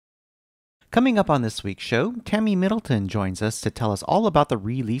Coming up on this week's show, Tammy Middleton joins us to tell us all about the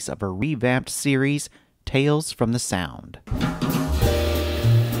release of her revamped series, Tales from the Sound.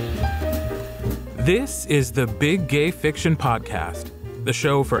 This is the Big Gay Fiction Podcast, the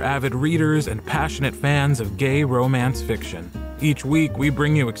show for avid readers and passionate fans of gay romance fiction. Each week, we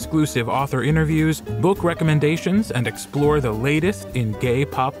bring you exclusive author interviews, book recommendations, and explore the latest in gay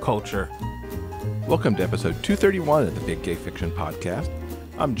pop culture. Welcome to episode 231 of the Big Gay Fiction Podcast.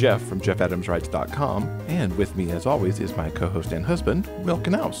 I'm Jeff from JeffAdamsWrites.com, and with me, as always, is my co-host and husband, Will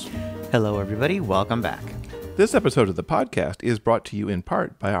Knaus. Hello, everybody. Welcome back. This episode of the podcast is brought to you in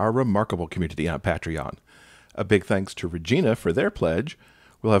part by our remarkable community on Patreon. A big thanks to Regina for their pledge.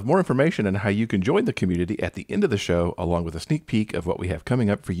 We'll have more information on how you can join the community at the end of the show, along with a sneak peek of what we have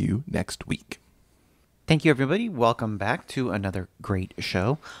coming up for you next week. Thank you, everybody. Welcome back to another great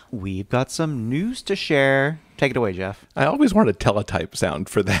show. We've got some news to share. Take it away, Jeff. I always want a teletype sound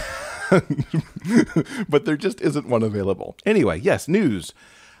for that, but there just isn't one available. Anyway, yes, news.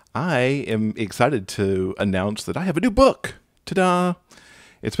 I am excited to announce that I have a new book. Ta-da!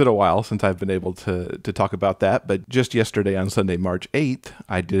 It's been a while since I've been able to talk about that, but just yesterday on Sunday, March 8th,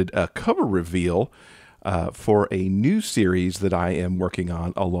 I did a cover reveal for a new series that I am working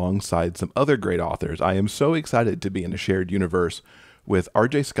on alongside some other great authors. I am so excited to be in a shared universe with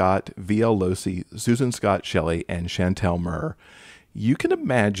R.J. Scott, V.L. Losey, Susan Scott Shelley, and Chantel Murr. You can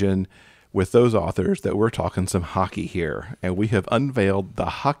imagine with those authors that we're talking some hockey here, and we have unveiled the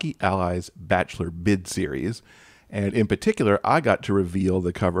Hockey Allies Bachelor Bid series. And in particular, I got to reveal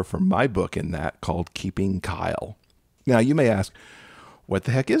the cover for my book in that called Keeping Kyle. Now, you may ask, what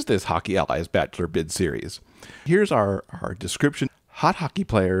the heck is this Hockey Allies Bachelor Bid series? Here's our description. Hot hockey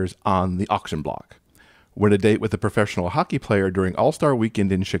players on the auction block. Win a date with a professional hockey player during All-Star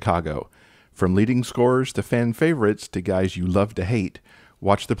Weekend in Chicago. From leading scorers to fan favorites to guys you love to hate,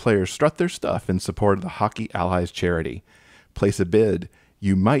 watch the players strut their stuff in support of the Hockey Allies charity. Place a bid.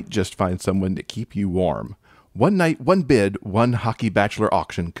 You might just find someone to keep you warm. One night, one bid, one hockey bachelor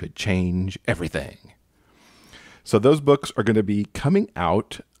auction could change everything. So those books are going to be coming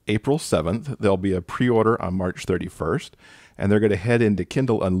out April 7th. There'll be a pre-order on March 31st, and they're going to head into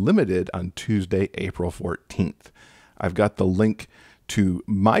Kindle Unlimited on Tuesday, April 14th. I've got the link to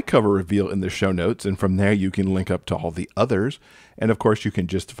my cover reveal in the show notes, and from there you can link up to all the others. And of course, you can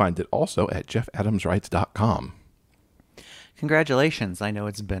just find it also at JeffAdamsWrites.com. Congratulations. I know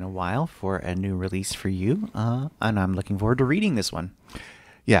it's been a while for a new release for you, and I'm looking forward to reading this one.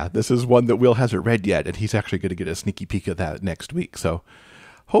 Yeah, this is one that Will hasn't read yet, and he's actually going to get a sneaky peek of that next week. So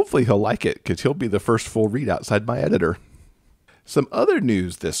hopefully he'll like it, because he'll be the first full read outside my editor. Some other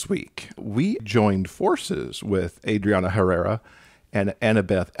news this week. We joined forces with Adriana Herrera and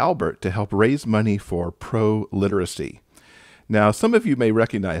Annabeth Albert to help raise money for pro-literacy. Now, some of you may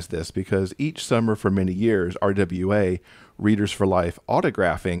recognize this because each summer for many years, RWA, Readers for Life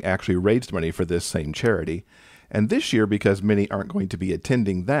Autographing, actually raised money for this same charity. And this year, because many aren't going to be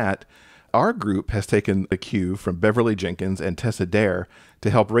attending that, our group has taken the cue from Beverly Jenkins and Tessa Dare to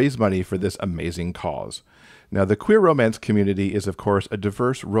help raise money for this amazing cause. Now, the queer romance community is, of course, a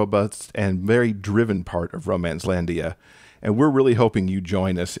diverse, robust, and very driven part of Romancelandia, and we're really hoping you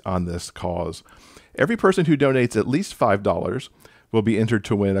join us on this cause. Every person who donates at least $5 will be entered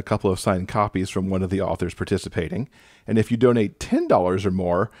to win a couple of signed copies from one of the authors participating, and if you donate $10 or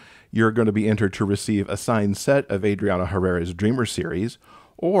more, you're going to be entered to receive a signed set of Adriana Herrera's Dreamer series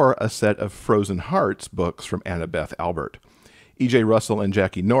or a set of Frozen Hearts books from Annabeth Albert. E.J. Russell and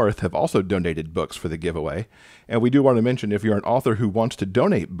Jackie North have also donated books for the giveaway. And we do want to mention, if you're an author who wants to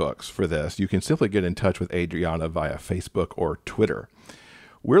donate books for this, you can simply get in touch with Adriana via Facebook or Twitter.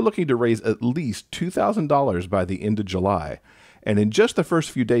 We're looking to raise at least $2,000 by the end of July. And in just the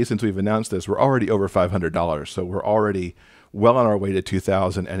first few days since we've announced this, we're already over $500. So we're already well on our way to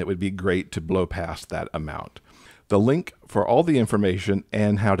 $2,000, and it would be great to blow past that amount. The link for all the information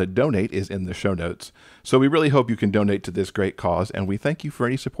and how to donate is in the show notes. So we really hope you can donate to this great cause, and we thank you for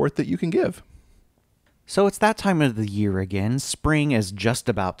any support that you can give. So it's that time of the year again. Spring is just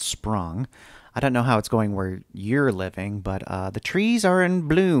about sprung. I don't know how it's going where you're living, but the trees are in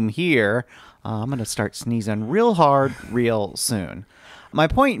bloom here. I'm going to start sneezing real hard real soon. My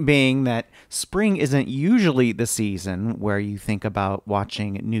point being that spring isn't usually the season where you think about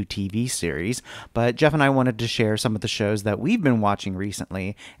watching new TV series, but Jeff and I wanted to share some of the shows that we've been watching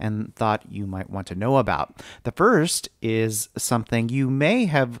recently and thought you might want to know about. The first is something you may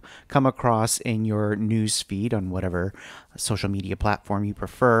have come across in your news feed on whatever social media platform you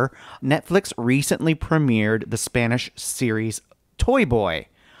prefer. Netflix recently premiered the Spanish series Toy Boy.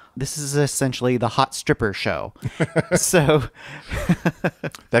 This is essentially the hot stripper show. So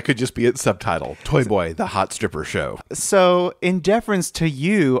that could just be its subtitle, Toy Boy, the Hot Stripper Show. So in deference to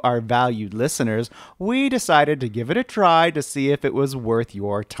you, our valued listeners, we decided to give it a try to see if it was worth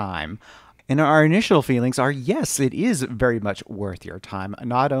your time. And our initial feelings are, yes, it is very much worth your time.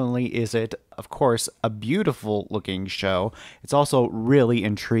 Not only is it, of course, a beautiful looking show, it's also really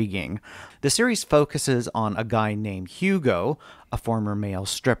intriguing. The series focuses on a guy named Hugo, a former male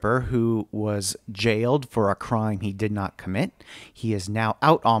stripper who was jailed for a crime he did not commit. He is now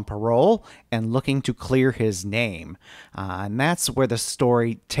out on parole and looking to clear his name. And that's where the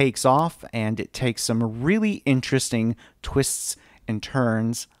story takes off, and it takes some really interesting twists and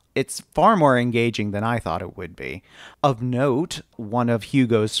turns. It's far more engaging than I thought it would be. Of note, one of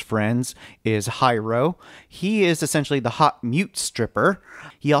Hugo's friends is Hyro. He is essentially the hot mute stripper.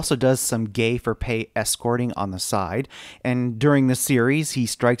 He also does some gay-for-pay escorting on the side. And during the series, he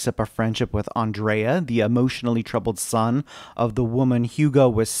strikes up a friendship with Andrea, the emotionally troubled son of the woman Hugo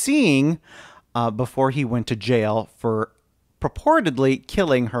was seeing before he went to jail for purportedly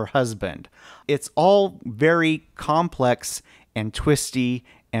killing her husband. It's all very complex and twisty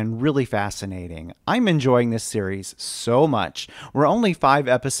and really fascinating. I'm enjoying this series so much. We're only 5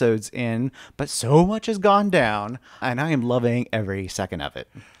 episodes in, but so much has gone down, and I am loving every second of it.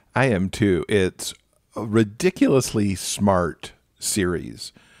 I am too. It's a ridiculously smart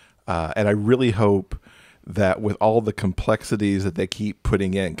series, and I really hope that with all the complexities that they keep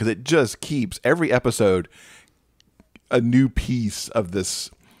putting in, because it just keeps every episode a new piece of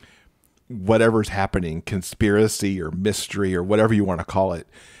this whatever's happening, conspiracy or mystery or whatever you want to call it,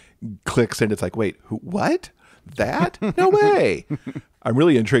 clicks in. It's like, wait, what? That? No way. I'm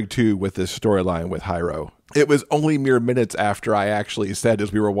really intrigued too with this storyline with Hyro. It was only mere minutes after I actually said,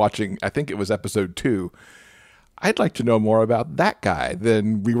 as we were watching, I think it was episode 2, I'd like to know more about that guy.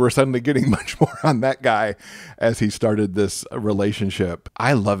 Then we were suddenly getting much more on that guy as he started this relationship.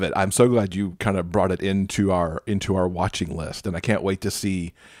 I love it. I'm so glad you kind of brought it into our watching list, and I can't wait to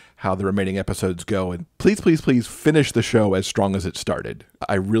see how the remaining episodes go. And please, please, please finish the show as strong as it started.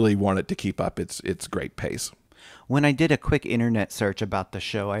 I really want it to keep up its great pace. When I did a quick internet search about the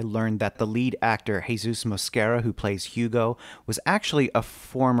show, I learned that the lead actor, Jesus Mosquera, who plays Hugo, was actually a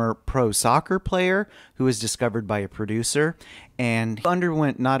former pro soccer player who was discovered by a producer, and he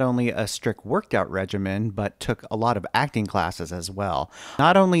underwent not only a strict workout regimen, but took a lot of acting classes as well.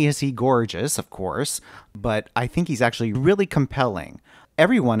 Not only is he gorgeous, of course, but I think he's actually really compelling.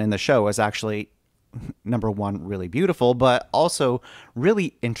 Everyone in the show is actually, number one, really beautiful, but also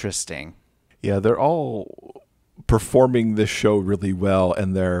really interesting. Yeah, they're all performing this show really well,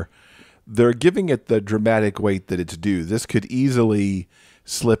 and they're giving it the dramatic weight that it's due. This could easily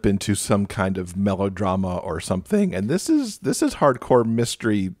slip into some kind of melodrama or something, and this is hardcore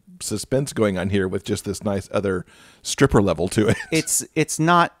mystery suspense going on here with just this nice other stripper level to it. It's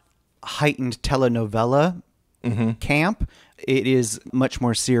not heightened telenovela camp. It is much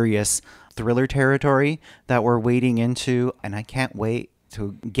more serious thriller territory that we're wading into, and I can't wait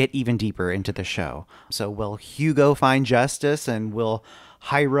to get even deeper into the show. So will Hugo find justice, and will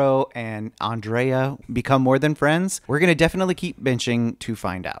Hyro and Andrea become more than friends? We're going to definitely keep benching to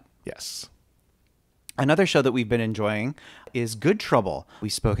find out. Yes. Another show that we've been enjoying is Good Trouble.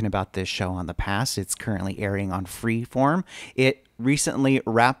 We've spoken about this show on the past. It's currently airing on Freeform. It recently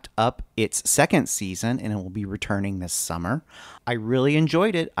wrapped up its 2nd season, and it will be returning this summer. I really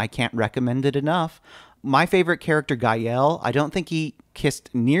enjoyed it. I can't recommend it enough. My favorite character, Gael, I don't think he kissed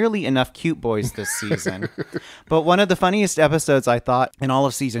nearly enough cute boys this season. But one of the funniest episodes, I thought, in all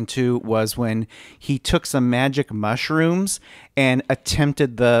of season 2 was when he took some magic mushrooms and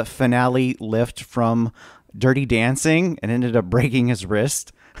attempted the finale lift from Dirty Dancing and ended up breaking his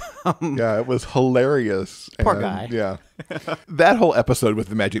wrist. Yeah, it was hilarious. Poor guy. Yeah. That whole episode with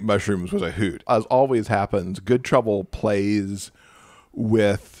the magic mushrooms was a hoot. As always happens, Good Trouble plays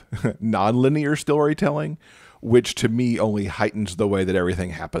with nonlinear storytelling, which to me only heightens the way that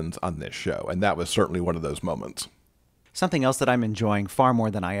everything happens on this show. And that was certainly one of those moments. Something else that I'm enjoying far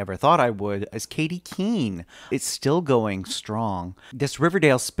more than I ever thought I would is Katy Keene. It's still going strong. This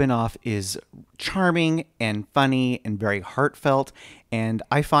Riverdale spinoff is charming and funny and very heartfelt, and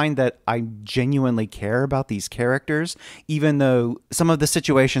I find that I genuinely care about these characters, even though some of the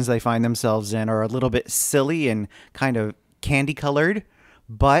situations they find themselves in are a little bit silly and kind of candy-colored.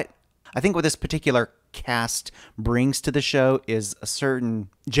 But I think what this particular cast brings to the show is a certain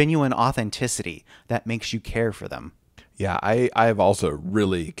genuine authenticity that makes you care for them. Yeah, I've also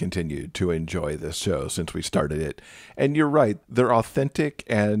really continued to enjoy this show since we started it. And you're right, they're authentic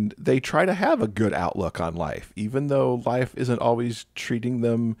and they try to have a good outlook on life, even though life isn't always treating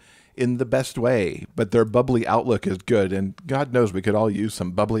them in the best way. But their bubbly outlook is good, and God knows we could all use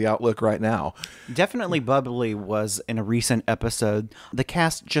some bubbly outlook right now. Definitely bubbly was in a recent episode. The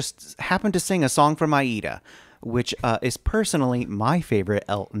cast just happened to sing a song from Aida, which is personally my favorite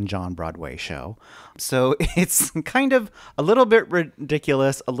Elton John Broadway show. So it's kind of a little bit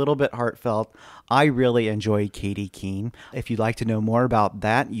ridiculous, a little bit heartfelt. I really enjoy Katy Keene. If you'd like to know more about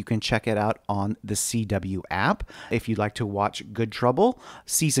that, you can check it out on the CW app. If you'd like to watch Good Trouble,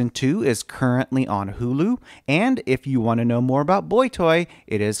 Season 2 is currently on Hulu. And if you want to know more about Boy Toy,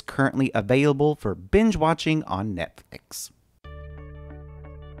 it is currently available for binge watching on Netflix.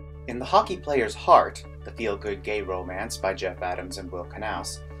 In The Hockey Player's Heart, the feel-good gay romance by Jeff Adams and Will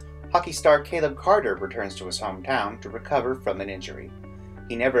Knaus, hockey star Caleb Carter returns to his hometown to recover from an injury.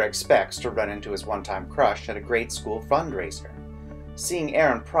 He never expects to run into his one-time crush at a grade school fundraiser. Seeing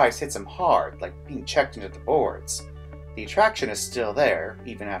Aaron Price hits him hard, like being checked into the boards. The attraction is still there,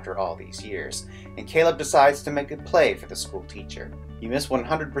 even after all these years, and Caleb decides to make a play for the school teacher. You miss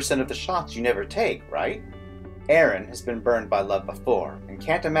 100% of the shots you never take, right? Aaron has been burned by love before, and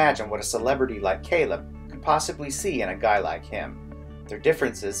can't imagine what a celebrity like Caleb could possibly see in a guy like him. Their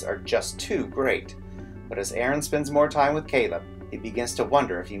differences are just too great. But as Aaron spends more time with Caleb, he begins to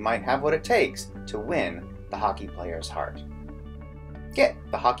wonder if he might have what it takes to win the hockey player's heart. Get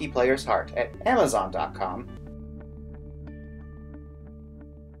The Hockey Player's Heart at Amazon.com.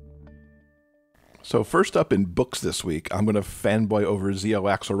 So first up in books this week, I'm going to fanboy over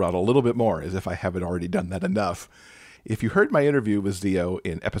Xio Axelrod a little bit more, as if I haven't already done that enough. If you heard my interview with Xio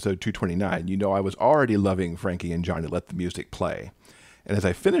in episode 229, you know I was already loving Frankie and Johnny Let the Music Play. And as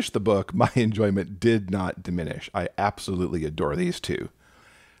I finished the book, my enjoyment did not diminish. I absolutely adore these two.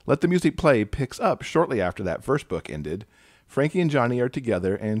 Let the Music Play picks up shortly after that first book ended. Frankie and Johnny are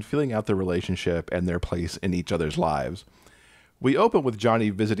together and feeling out their relationship and their place in each other's lives. We open with Johnny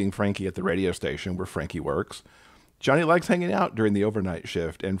visiting Frankie at the radio station where Frankie works. Johnny likes hanging out during the overnight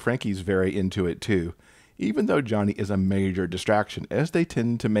shift, and Frankie's very into it too, even though Johnny is a major distraction, as they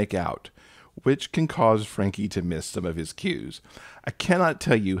tend to make out, which can cause Frankie to miss some of his cues. I cannot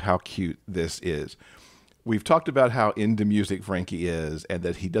tell you how cute this is. We've talked about how into music Frankie is, and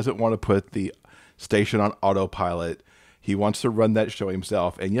that he doesn't want to put the station on autopilot. He wants to run that show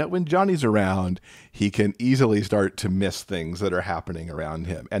himself, and yet when Johnny's around, he can easily start to miss things that are happening around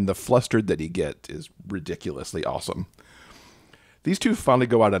him, and the flustered that he gets is ridiculously awesome. These two finally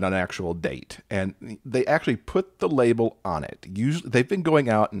go out on an actual date, and they actually put the label on it. Usually, they've been going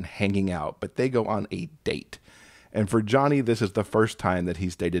out and hanging out, but they go on a date. And for Johnny, this is the first time that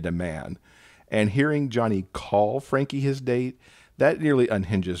he's dated a man. And hearing Johnny call Frankie his date, that nearly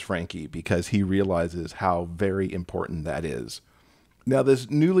unhinges Frankie because he realizes how very important that is. Now, this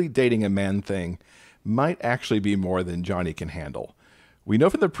newly dating a man thing might actually be more than Johnny can handle. We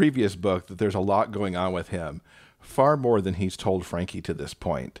know from the previous book that there's a lot going on with him, far more than he's told Frankie to this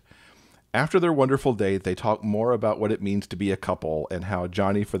point. After their wonderful date, they talk more about what it means to be a couple and how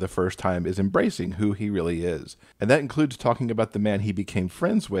Johnny, for the first time, is embracing who he really is. And that includes talking about the man he became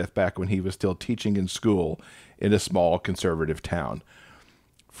friends with back when he was still teaching in school in a small conservative town.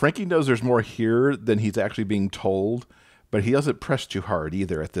 Frankie knows there's more here than he's actually being told, but he doesn't press too hard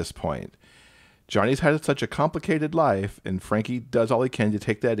either at this point. Johnny's had such a complicated life, and Frankie does all he can to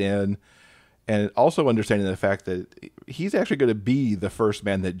take that in, and also understanding the fact that he's actually going to be the first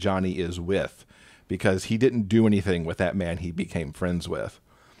man that Johnny is with, because he didn't do anything with that man he became friends with.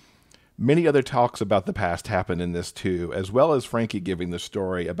 Many other talks about the past happen in this too, as well as Frankie giving the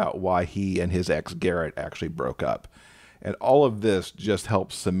story about why he and his ex Garrett actually broke up. And all of this just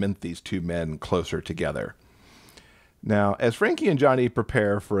helps cement these two men closer together. Now, as Frankie and Johnny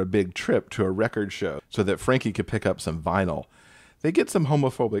prepare for a big trip to a record show so that Frankie could pick up some vinyl, they get some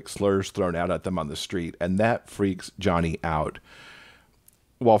homophobic slurs thrown out at them on the street, and that freaks Johnny out.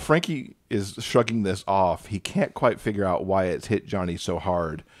 While Frankie is shrugging this off, he can't quite figure out why it's hit Johnny so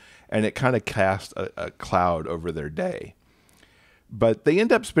hard, and it kind of casts a cloud over their day. But they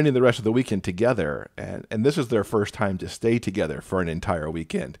end up spending the rest of the weekend together, and this is their first time to stay together for an entire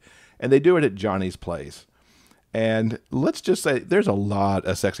weekend. And they do it at Johnny's place. And let's just say there's a lot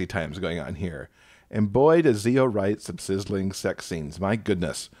of sexy times going on here. And boy, does Xio write some sizzling sex scenes. My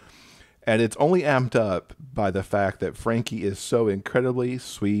goodness. And it's only amped up by the fact that Frankie is so incredibly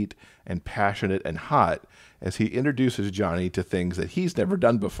sweet and passionate and hot as he introduces Johnny to things that he's never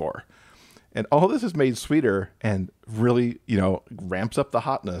done before. And all this is made sweeter and really, ramps up the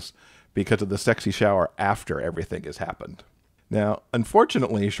hotness because of the sexy shower after everything has happened. Now,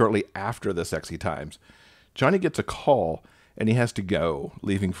 unfortunately, shortly after the sexy times, Johnny gets a call and he has to go,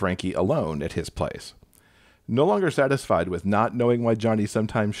 leaving Frankie alone at his place. No longer satisfied with not knowing why Johnny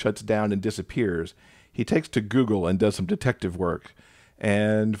sometimes shuts down and disappears, he takes to Google and does some detective work,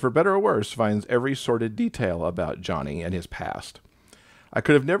 and for better or worse, finds every sordid detail about Johnny and his past. I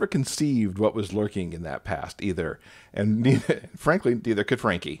could have never conceived what was lurking in that past either, and frankly, neither could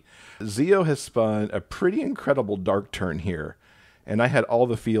Frankie. Xio has spun a pretty incredible dark turn here, and I had all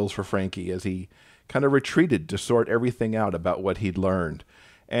the feels for Frankie as he kind of retreated to sort everything out about what he'd learned.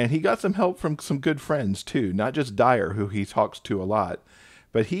 And he got some help from some good friends, too, not just Dyer, who he talks to a lot,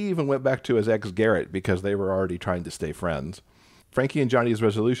 but he even went back to his ex Garrett because they were already trying to stay friends. Frankie and Johnny's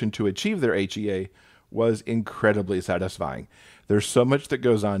resolution to achieve their HEA was incredibly satisfying. There's so much that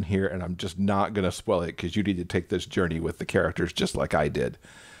goes on here, and I'm just not going to spoil it because you need to take this journey with the characters just like I did.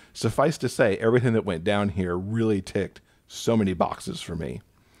 Suffice to say, everything that went down here really ticked so many boxes for me.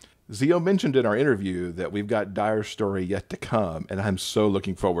 Xio mentioned in our interview that we've got Dyer's story yet to come, and I'm so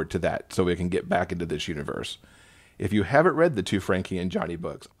looking forward to that so we can get back into this universe. If you haven't read the two Frankie and Johnny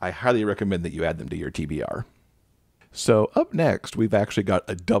books, I highly recommend that you add them to your TBR. So up next, we've actually got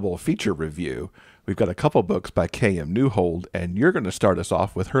a double feature review. We've got a couple books by K.M. Nuehold, and you're going to start us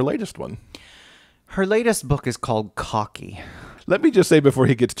off with her latest one. Her latest book is called Caulky. Let me just say before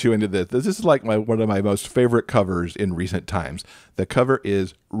he gets too into this is like one of my most favorite covers in recent times. The cover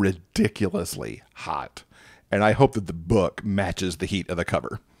is ridiculously hot, and I hope that the book matches the heat of the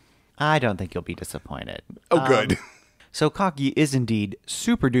cover. I don't think you'll be disappointed. Oh, good. So Caulky is indeed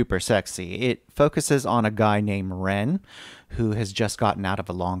super duper sexy. It focuses on a guy named Ren who has just gotten out of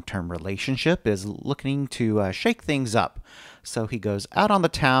a long-term relationship, is looking to shake things up. So he goes out on the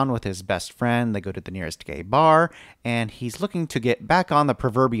town with his best friend. They go to the nearest gay bar, and he's looking to get back on the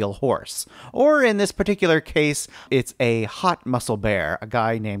proverbial horse. Or in this particular case, it's a hot muscle bear, a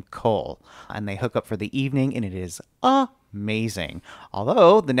guy named Cole. And they hook up for the evening, and it is amazing.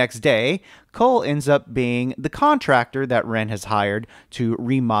 Although, the next day, Cole ends up being the contractor that Ren has hired to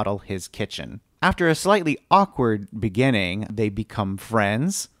remodel his kitchen. After a slightly awkward beginning, they become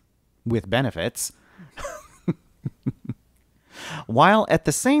friends with benefits. While at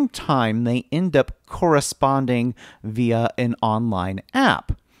the same time, they end up corresponding via an online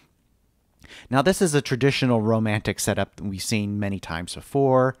app. Now, this is a traditional romantic setup that we've seen many times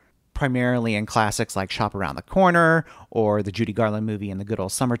before, primarily in classics like Shop Around the Corner, or the Judy Garland movie In the Good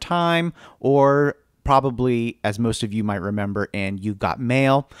Old Summertime, or probably, as most of you might remember, in You Got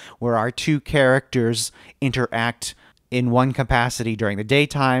Mail, where our two characters interact in one capacity during the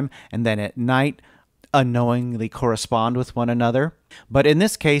daytime, and then at night unknowingly correspond with one another. But in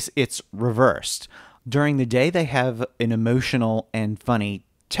this case, it's reversed. During the day, they have an emotional and funny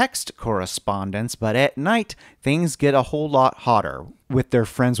text correspondence, but at night, things get a whole lot hotter with their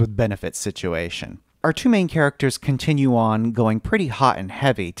friends with benefits situation. Our two main characters continue on going pretty hot and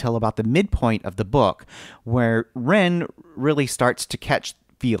heavy till about the midpoint of the book, where Ren really starts to catch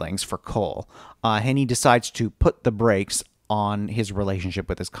feelings for Cole, and he decides to put the brakes on his relationship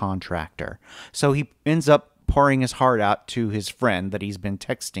with his contractor. So he ends up pouring his heart out to his friend that he's been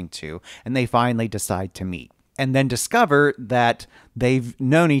texting to, and they finally decide to meet. And then discover that they've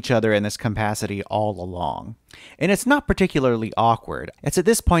known each other in this capacity all along. And it's not particularly awkward. It's at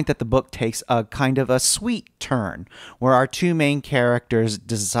this point that the book takes a kind of a sweet turn, where our two main characters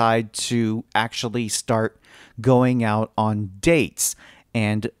decide to actually start going out on dates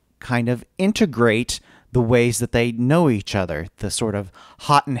and kind of integrate the ways that they know each other, the sort of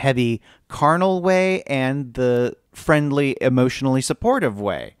hot and heavy carnal way and the friendly, emotionally supportive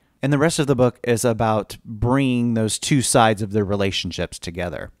way. And the rest of the book is about bringing those two sides of their relationships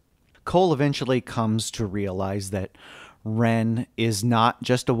together. Cole eventually comes to realize that Ren is not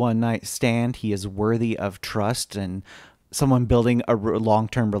just a one-night stand. He is worthy of trust and someone building a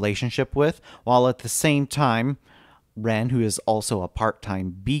long-term relationship with, while at the same time, Ren, who is also a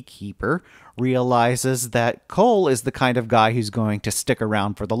part-time beekeeper, realizes that Cole is the kind of guy who's going to stick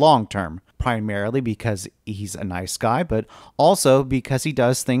around for the long term, primarily because he's a nice guy, but also because he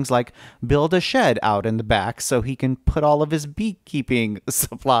does things like build a shed out in the back so he can put all of his beekeeping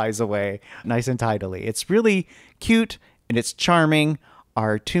supplies away nice and tidily. It's really cute and it's charming.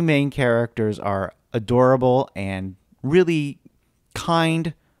 Our two main characters are adorable and really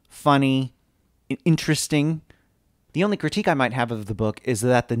kind, funny, interesting. The only critique I might have of the book is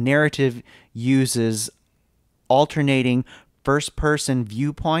that the narrative uses alternating first-person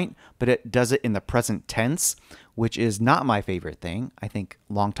viewpoint, but it does it in the present tense, which is not my favorite thing. I think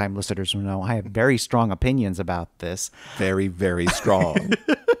longtime listeners will know I have very strong opinions about this. Very, very strong.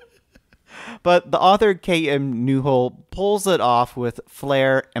 But the author K.M. Nuehold pulls it off with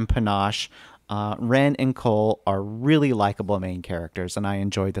flair and panache. Ren and Cole are really likable main characters, and I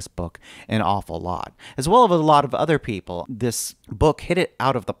enjoyed this book an awful lot, as well as a lot of other people. This book hit it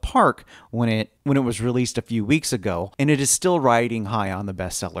out of the park when it was released a few weeks ago, and it is still riding high on the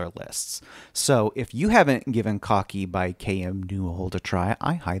bestseller lists. So if you haven't given Caulky by K.M. Nuehold a try,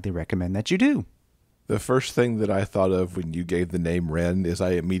 I highly recommend that you do. The first thing that I thought of when you gave the name Ren is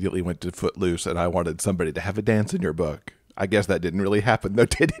I immediately went to Footloose, and I wanted somebody to have a dance in your book. I guess that didn't really happen, though,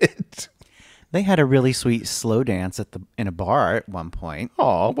 did it? They had a really sweet slow dance in a bar at one point.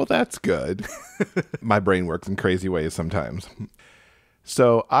 Oh, well, that's good. My brain works in crazy ways sometimes.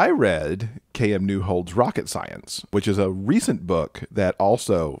 So I read K.M. Nuehold's Rocket Science, which is a recent book that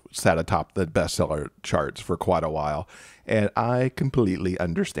also sat atop the bestseller charts for quite a while, and I completely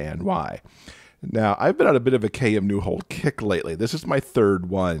understand why. Now, I've been on a bit of a K.M. Nuehold kick lately. This is my third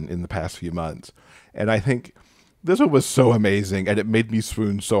one in the past few months, and I think this one was so amazing, and it made me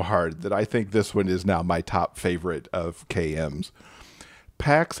swoon so hard that I think this one is now my top favorite of KM's.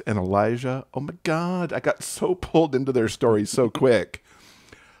 Pax and Elijah, oh my God, I got so pulled into their story so quick.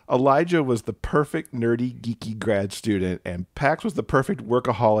 Elijah was the perfect nerdy, geeky grad student, and Pax was the perfect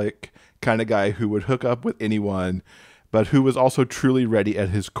workaholic kind of guy who would hook up with anyone, but who was also truly ready at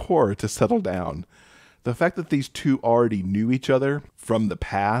his core to settle down. The fact that these two already knew each other from the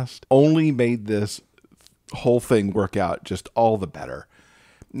past only made this whole thing work out just all the better.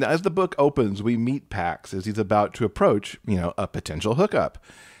 Now, as the book opens, we meet Pax as he's about to approach, a potential hookup.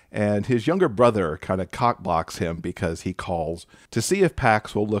 And his younger brother kind of cockblocks him because he calls to see if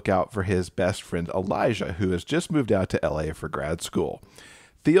Pax will look out for his best friend Elijah, who has just moved out to LA for grad school.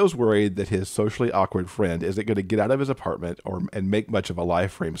 Theo's worried that his socially awkward friend isn't going to get out of his apartment and make much of a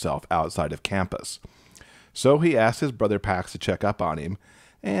life for himself outside of campus. So he asks his brother Pax to check up on him,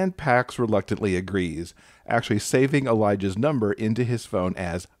 and Pax reluctantly agrees, actually saving Elijah's number into his phone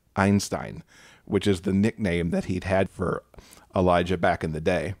as Einstein, which is the nickname that he'd had for Elijah back in the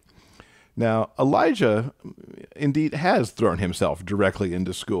day. Now, Elijah indeed has thrown himself directly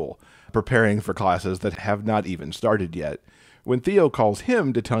into school, preparing for classes that have not even started yet, when Theo calls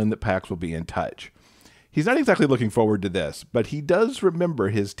him to tell him that Pax will be in touch. He's not exactly looking forward to this, but he does remember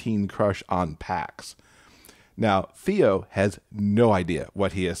his teen crush on Pax. Now, Theo has no idea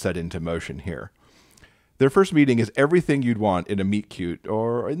what he has set into motion here. Their first meeting is everything you'd want in a meet-cute,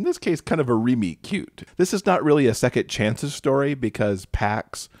 or in this case, kind of a re-meet-cute. This is not really a second chances story because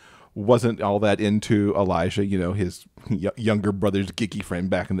Pax wasn't all that into Elijah, his younger brother's geeky friend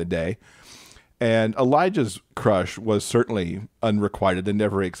back in the day. And Elijah's crush was certainly unrequited and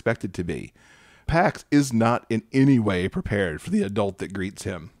never expected to be. Pax is not in any way prepared for the adult that greets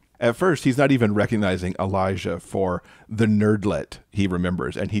him. At first, he's not even recognizing Elijah for the nerdlet he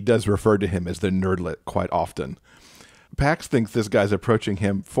remembers, and he does refer to him as the nerdlet quite often. Pax thinks this guy's approaching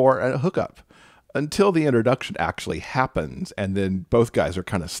him for a hookup, until the introduction actually happens, and then both guys are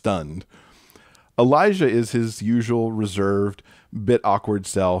kind of stunned. Elijah is his usual reserved, bit awkward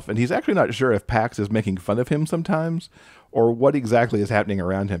self, and he's actually not sure if Pax is making fun of him sometimes, or what exactly is happening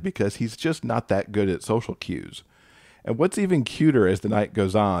around him, because he's just not that good at social cues. And what's even cuter as the night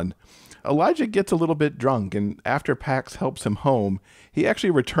goes on, Elijah gets a little bit drunk, and after Pax helps him home, he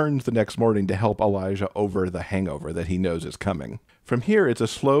actually returns the next morning to help Elijah over the hangover that he knows is coming. From here, it's a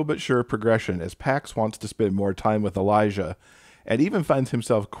slow but sure progression as Pax wants to spend more time with Elijah, and even finds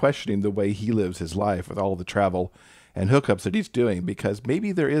himself questioning the way he lives his life with all the travel and hookups that he's doing, because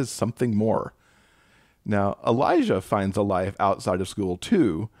maybe there is something more. Now, Elijah finds a life outside of school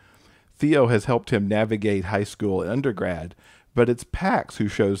too. Theo has helped him navigate high school and undergrad, but it's Pax who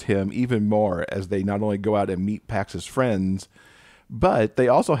shows him even more as they not only go out and meet Pax's friends, but they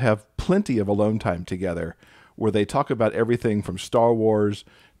also have plenty of alone time together, where they talk about everything from Star Wars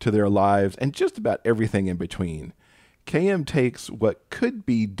to their lives and just about everything in between. KM takes what could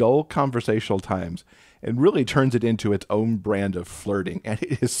be dull conversational times and really turns it into its own brand of flirting, and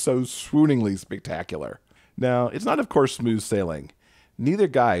it is so swooningly spectacular. Now, it's not, of course, smooth sailing. Neither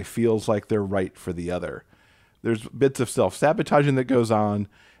guy feels like they're right for the other. There's bits of self-sabotaging that goes on,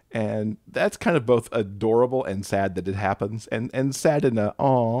 and that's kind of both adorable and sad that it happens, and sad in a,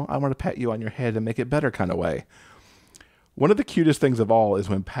 "Aw, I want to pat you on your head and make it better" kind of way. One of the cutest things of all is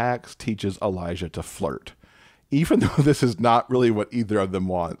when Pax teaches Elijah to flirt, even though this is not really what either of them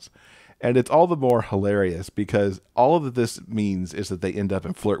wants. And it's all the more hilarious because all of this means is that they end up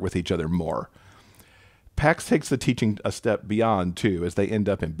and flirt with each other more. Pax takes the teaching a step beyond, too, as they end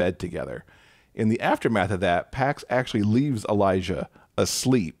up in bed together. In the aftermath of that, Pax actually leaves Elijah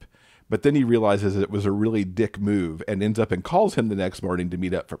asleep But then he realizes that it was a really dick move and ends up and calls him the next morning to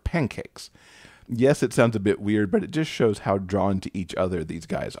meet up for pancakes. Yes, it sounds a bit weird, but it just shows how drawn to each other these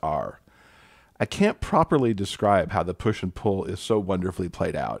guys are. I can't properly describe how the push and pull is so wonderfully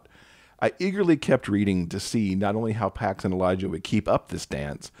played out. I eagerly kept reading to see not only how Pax and Elijah would keep up this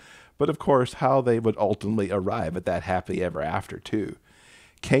dance, but of course how they would ultimately arrive at that happily ever after too.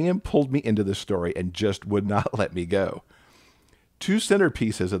 KM pulled me into this story and just would not let me go. Two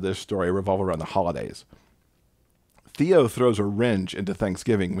centerpieces of this story revolve around the holidays. Theo throws a wrench into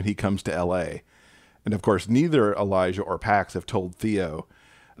Thanksgiving when he comes to LA. And of course, neither Elijah or Pax have told Theo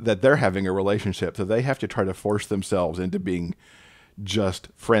that they're having a relationship, so they have to try to force themselves into being just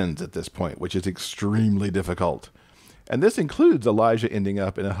friends at this point, which is extremely difficult. And this includes Elijah ending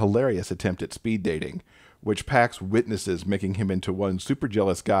up in a hilarious attempt at speed dating, which Pax witnesses, making him into one super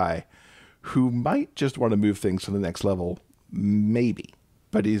jealous guy who might just want to move things to the next level, maybe,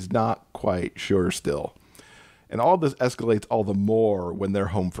 but he's not quite sure still. And all this escalates all the more when they're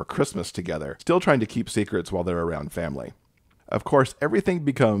home for Christmas together, still trying to keep secrets while they're around family. Of course, everything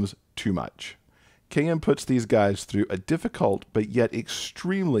becomes too much. KM puts these guys through a difficult but yet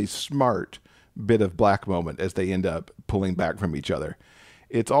extremely smart bit of black moment as they end up pulling back from each other.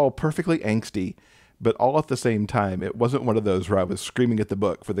 It's all perfectly angsty, but all at the same time, it wasn't one of those where I was screaming at the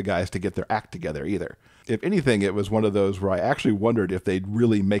book for the guys to get their act together either. If anything, it was one of those where I actually wondered if they'd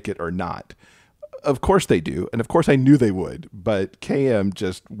really make it or not. Of course they do, and of course I knew they would, but KM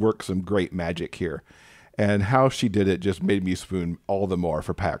just worked some great magic here. And how she did it just made me swoon all the more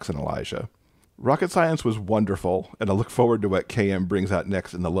for Pax and Elijah. Rocket Science was wonderful, and I look forward to what KM brings out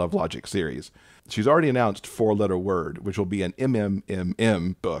next in the Love Logic series. She's already announced Four Letter Word, which will be an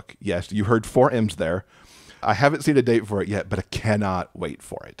MMMM book. Yes, you heard 4 M's there. I haven't seen a date for it yet, but I cannot wait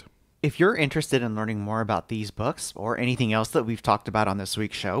for it. If you're interested in learning more about these books or anything else that we've talked about on this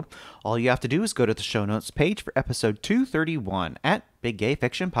week's show, all you have to do is go to the show notes page for episode 231 at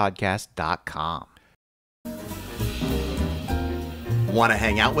biggayfictionpodcast.com. Want to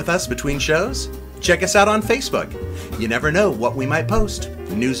hang out with us between shows? Check us out on Facebook. You never know what we might post.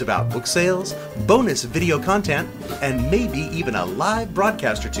 News about book sales, bonus video content, and maybe even a live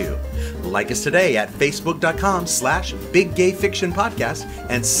broadcast or two. Like us today at facebook.com/biggayfictionpodcast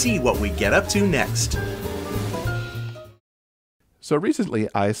and see what we get up to next. So recently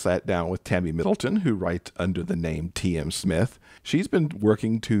I sat down with Tammy Middleton, who writes under the name T.M. Smith. She's been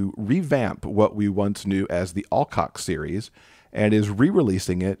working to revamp what we once knew as the Alcock series and is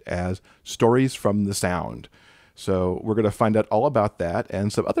re-releasing it as Stories from the Sound. So we're going to find out all about that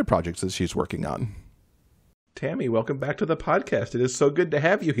and some other projects that she's working on. Tammy, welcome back to the podcast. It is so good to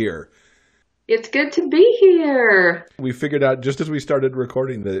have you here. It's good to be here. We figured out just as we started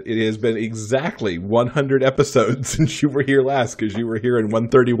recording that it has been exactly 100 episodes since you were here last, because you were here in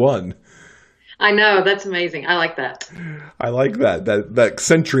 131. I know. That's amazing. I like that. I like that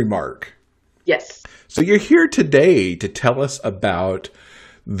century mark. Yes. So you're here today to tell us about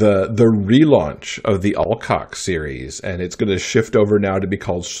the relaunch of the Alcock series, and it's going to shift over now to be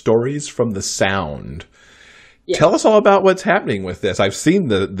called Stories from the Sound. Yes. Tell us all about what's happening with this. I've seen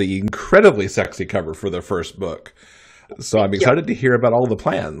the incredibly sexy cover for the first book, so I'm excited to hear about all the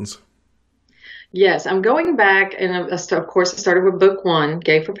plans. Yes, I'm going back, and of course I started with book 1,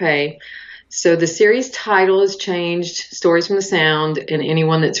 Gay for Pay. So the series title has changed, Stories from the Sound, and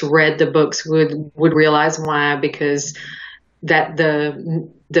anyone that's read the books would realize why, because that the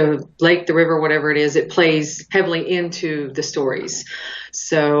lake, the river, whatever it is, it plays heavily into the stories.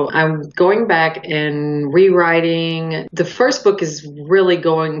 So I'm going back and rewriting. The first book is really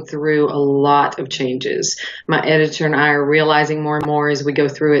going through a lot of changes. My editor and I are realizing more and more as we go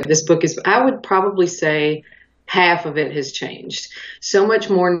through it. This book is, I would probably say, half of it has changed. So much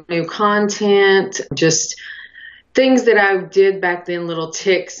more new content, just things that I did back then, little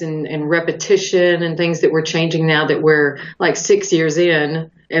ticks and repetition and things that we're changing now that we're like 6 years in.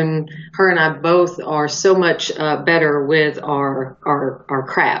 And her and I both are so much better with our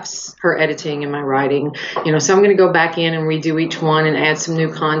crafts, her editing and my writing. So I'm going to go back in and redo each one and add some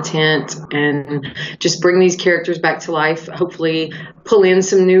new content and just bring these characters back to life. Hopefully pull in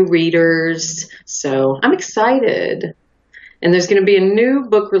some new readers. So I'm excited. And there's going to be a new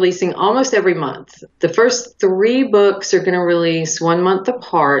book releasing almost every month. The first 3 books are going to release 1 month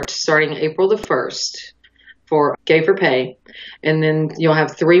apart, starting April the 1st for Gay for Pay. And then you'll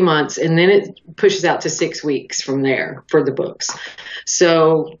have 3 months, and then it pushes out to 6 weeks from there for the books.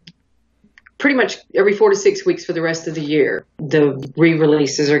 So pretty much every 4 to 6 weeks for the rest of the year, the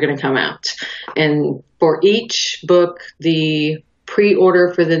re-releases are going to come out. And for each book, the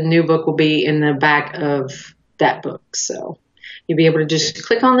pre-order for the new book will be in the back of that book. So you'll be able to just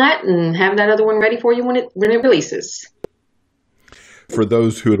click on that and have that other one ready for you when it releases. For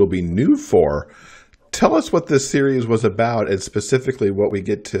those who it'll be new for, tell us what this series was about, and specifically what we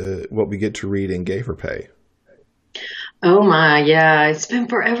get to read in Gay for Pay. Oh my, yeah, it's been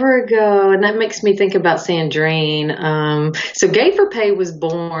forever ago, and that makes me think about Sandrine. So Gay for Pay was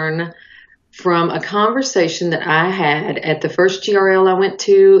born from a conversation that I had at the first GRL I went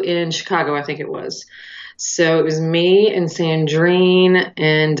to in Chicago, I think it was. So it was me and Sandrine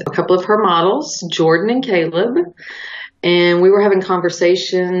and a couple of her models, Jordan and Caleb. And we were having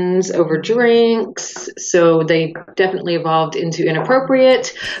conversations over drinks, so they definitely evolved into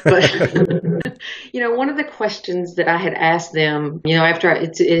inappropriate. But, one of the questions that I had asked them, after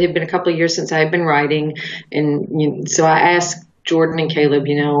it had been a couple of years since I had been writing, and so I asked Jordan and Caleb,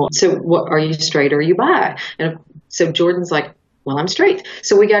 so what, are you straight or are you bi? And so Jordan's like, well, I'm straight.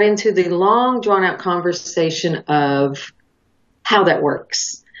 So we got into the long, drawn-out conversation of how that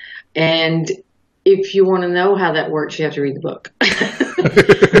works. And if you want to know how that works, you have to read the book.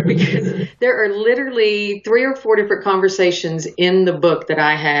 Because there are literally 3 or 4 different conversations in the book that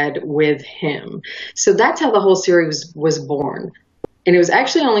I had with him. So that's how the whole series was born. And it was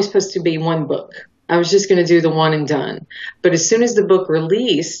actually only supposed to be one book. I was just going to do the one and done. But as soon as the book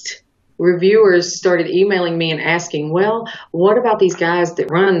released, reviewers started emailing me and asking, well, what about these guys that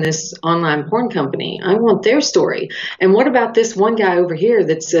run this online porn company? I want their story. And what about this one guy over here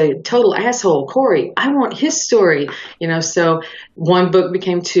that's a total asshole, Corey? I want his story. So one book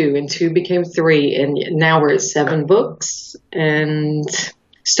became 2 and 2 became 3. And now we're at 7 books and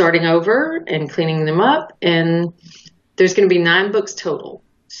starting over and cleaning them up. And there's going to be 9 books total.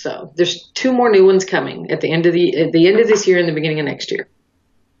 So there's 2 more new ones coming at the end of this year and the beginning of next year.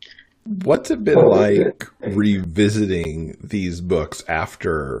 What's it been like revisiting these books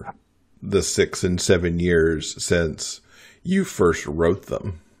after the 6 and 7 years since you first wrote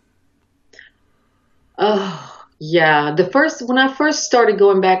them? Oh, yeah. When I first started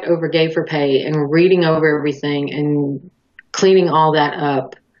going back over Gay for Pay and reading over everything and cleaning all that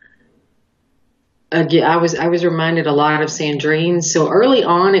up, again, I was reminded a lot of Sandrine. So early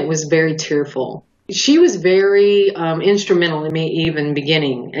on, it was very tearful. She was very instrumental in me even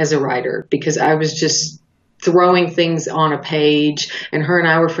beginning as a writer, because I was just throwing things on a page, and her and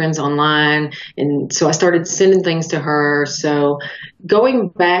I were friends online. And so I started sending things to her. So going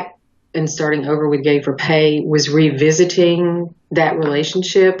back and starting over with Gay for Pay was revisiting that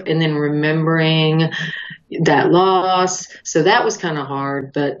relationship and then remembering that loss. So that was kind of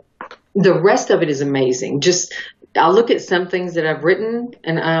hard, but the rest of it is amazing. Just, I'll look at some things that I've written,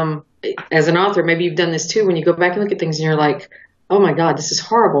 and as an author, maybe you've done this too, when you go back and look at things and you're like, oh my God, this is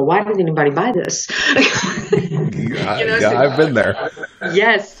horrible. Why did anybody buy this? I've been there.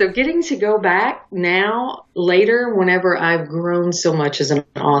 Yes. So getting to go back now, later, whenever I've grown so much as an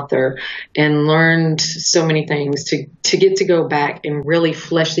author and learned so many things, to get to go back and really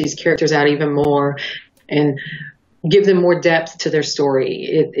flesh these characters out even more and give them more depth to their story.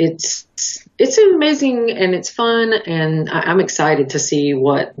 It's amazing and it's fun, and I'm excited to see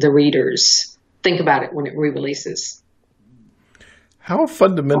what the readers think about it when it re-releases. How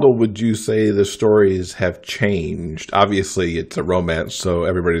fundamental would you say the stories have changed? Obviously, it's a romance, so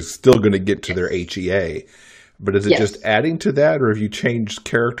everybody's still going to get to their HEA. But is it just adding to that, or have you changed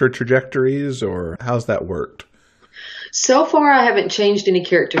character trajectories, or how's that worked? So far, I haven't changed any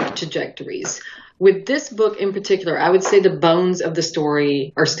character trajectories. With this book in particular, I would say the bones of the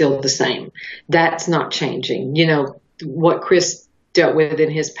story are still the same. That's not changing. What Chris dealt with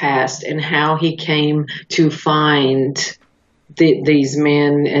in his past and how he came to find these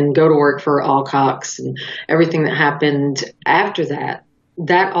men and go to work for Alcox and everything that happened after that,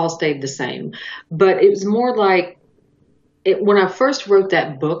 that all stayed the same. But it was more like, when I first wrote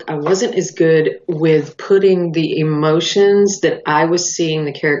that book, I wasn't as good with putting the emotions that I was seeing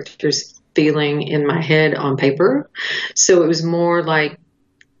the characters feeling in my head on paper. So it was more like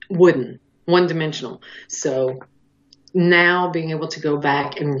one-dimensional. So now being able to go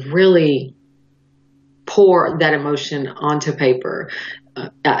back and really pour that emotion onto paper,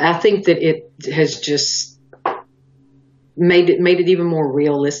 I think that it has just made it even more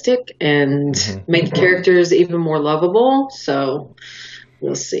realistic and made the characters even more lovable. So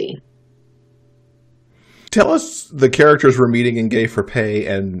we'll see. Tell us the characters we're meeting in Gay for Pay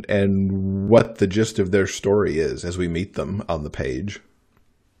and what the gist of their story is as we meet them on the page.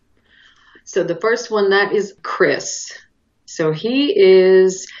 So the first one, that is Chris. So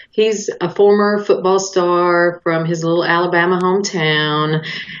he's a former football star from his little Alabama hometown,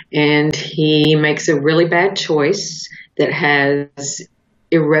 and he makes a really bad choice that has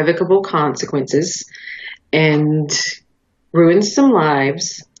irrevocable consequences. And ruins some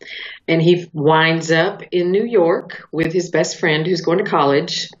lives, and he winds up in New York with his best friend who's going to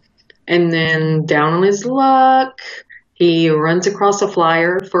college. And then down on his luck, he runs across a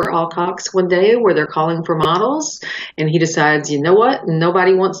flyer for Alcox one day where they're calling for models. And he decides, you know what?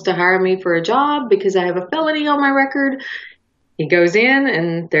 Nobody wants to hire me for a job because I have a felony on my record. He goes in,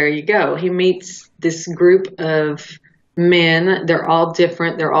 and there you go. He meets this group of men. They're all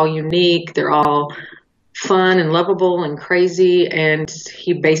different. They're all unique. They're all fun and lovable and crazy. And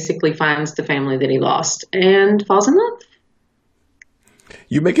he basically finds the family that he lost and falls in love.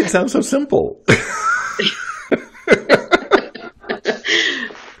 You make it sound so simple.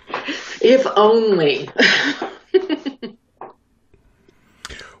 If only.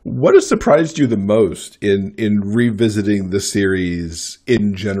 What has surprised you the most in revisiting the series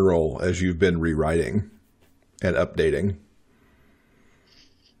in general as you've been rewriting and updating?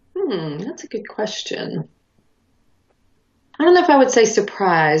 That's a good question. I don't know if I would say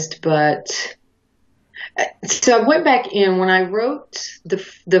surprised, but so I went back in when I wrote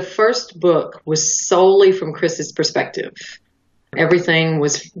the first book was solely from Chris's perspective. Everything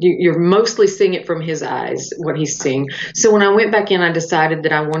was, you're mostly seeing it from his eyes, what he's seeing. So when I went back in, I decided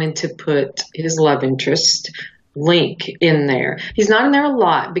that I wanted to put his love interest, Link, in there. He's not in there a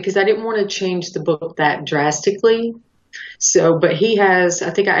lot because I didn't want to change the book that drastically. So, but he has,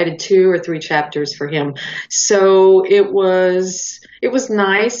 I think I added 2 or 3 chapters for him. So it was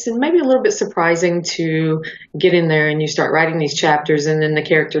nice and maybe a little bit surprising to get in there and you start writing these chapters and then the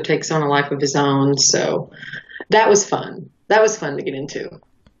character takes on a life of his own. So that was fun. That was fun to get into.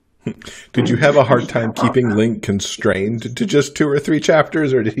 Did you have a hard time keeping Link constrained to just 2 or 3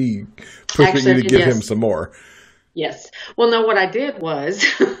 chapters, or did he push you to give him some more? Yes. Well, no, what I did was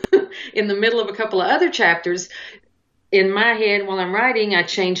in the middle of a couple of other chapters, in my head while I'm writing, I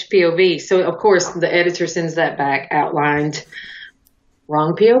changed POV. So, of course, the editor sends that back outlined.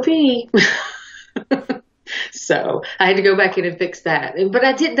 Wrong POV. So I had to go back in and fix that. But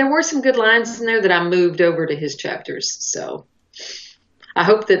I did. There were some good lines in there that I moved over to his chapters. So I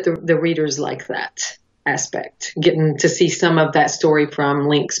hope that the readers like that aspect, getting to see some of that story from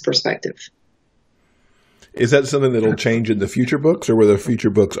Link's perspective. Is that something that'll change in the future books, or were the future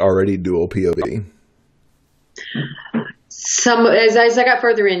books already dual POV? Some as I got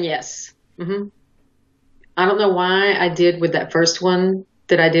further in, yes. Mm-hmm. I don't know why I did with that first one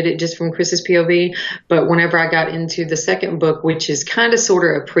that I did it just from Chris's POV, but whenever I got into the second book, which is kind of sort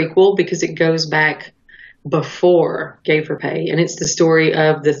of a prequel because it goes back before Gay for Pay, and it's the story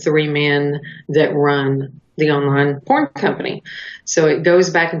of the 3 men that run the online porn company. So it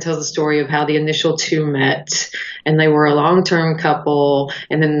goes back and tells the story of how the initial 2 met, and they were a long-term couple,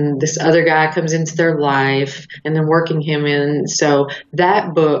 and then this other guy comes into their life, and then working him in. So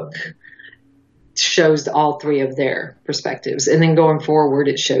that book shows all 3 of their perspectives, and then going forward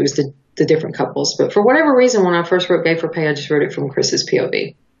it shows the different couples. But for whatever reason, when I first wrote Gay for Pay, I just wrote it from Chris's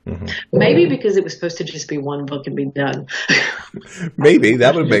POV. Mm-hmm. Maybe because it was supposed to just be one book and be done. Maybe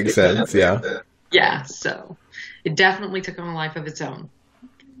that would make sense. Yeah, so it definitely took on a life of its own.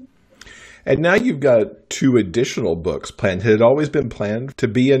 And now you've got 2 additional books planned. Had it always been planned to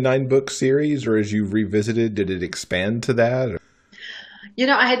be a 9-book series, or as you've revisited, did it expand to that? You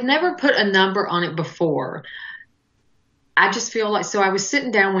know, I had never put a number on it before. I just feel like, so I was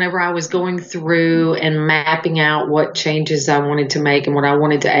sitting down whenever I was going through and mapping out what changes I wanted to make and what I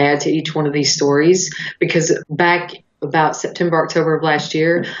wanted to add to each one of these stories, because back about September, October of last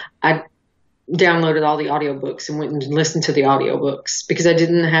year, I downloaded all the audiobooks and went and listened to the audiobooks because I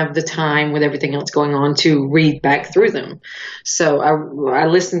didn't have the time with everything else going on to read back through them. So I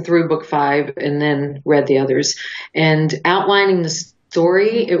listened through book 5 and then read the others, and outlining the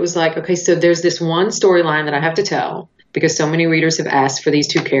story, it was like, okay, so there's this one storyline that I have to tell because so many readers have asked for these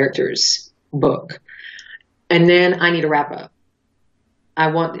 2 characters book. And then I need a wrap up.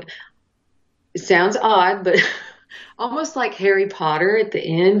 It sounds odd, but almost like Harry Potter at the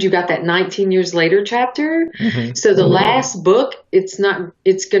end, you got that 19 years later chapter. Mm-hmm. So the last book, it's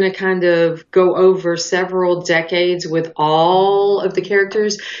going to kind of go over several decades with all of the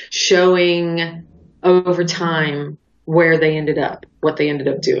characters, showing over time where they ended up, what they ended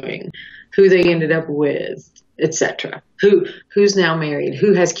up doing, who they ended up with, etc. Who's now married,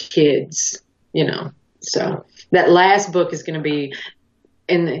 who has kids, So that last book is going to be,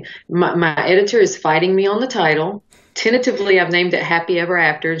 and my editor is fighting me on the title. Tentatively, I've named it Happy Ever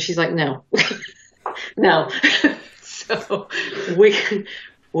After, and she's like, no, no. So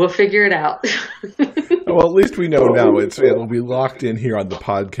we'll figure it out. Well, at least we know now it'll be locked in here on the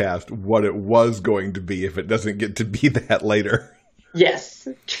podcast what it was going to be if it doesn't get to be that later. Yes,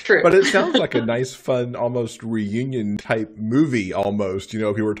 true. But it sounds like a nice, fun, almost reunion type movie almost,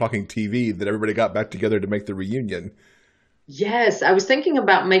 if you were talking TV, that everybody got back together to make the reunion. Yes, I was thinking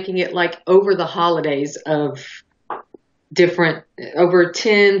about making it like over the holidays of different, over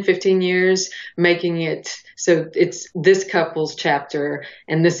 10, 15 years, making it so it's this couple's chapter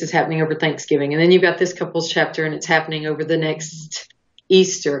and this is happening over Thanksgiving. And then you've got this couple's chapter and it's happening over the next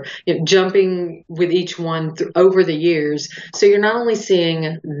Easter, jumping with each one over the years. So you're not only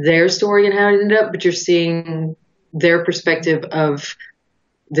seeing their story and how it ended up, but you're seeing their perspective of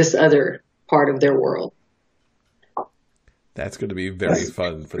this other part of their world. That's going to be very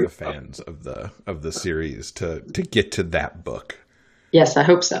fun for the fans of the series to get to that book. Yes, I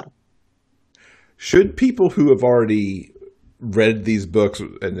hope so. Should people who have already read these books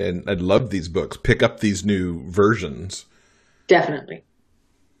and love these books pick up these new versions? Definitely.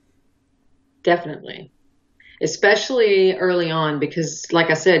 Definitely. Especially early on, because like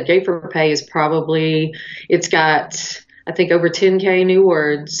I said, Gay for Pay is it's got, I think, over 10K new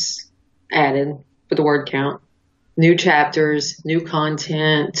words added for the word count, new chapters, new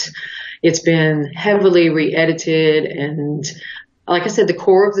content. It's been heavily re-edited. And like I said, the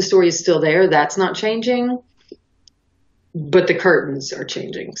core of the story is still there. That's not changing. But the curtains are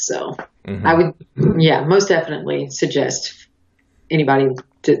changing. So I would, most definitely suggest anybody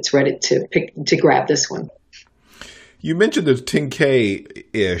that's ready to grab this one. You mentioned there's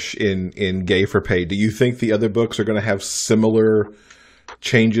 10K-ish in Gay for Pay. Do you think the other books are going to have similar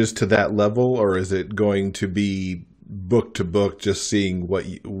changes to that level, or is it going to be book to book, just seeing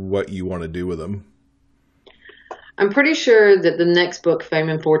what you want to do with them? I'm pretty sure that the next book, Fame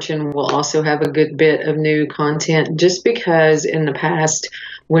and Fortune, will also have a good bit of new content, just because in the past,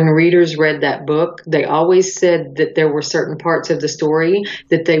 when readers read that book, they always said that there were certain parts of the story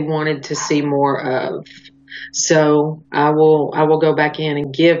that they wanted to see more of. So I will go back in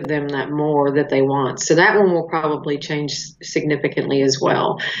and give them that more that they want. So that one will probably change significantly as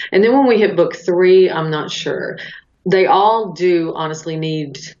well. And then when we hit book 3, I'm not sure. They all do honestly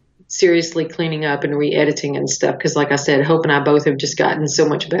need seriously cleaning up and re-editing and stuff, because like I said, Hope and I both have just gotten so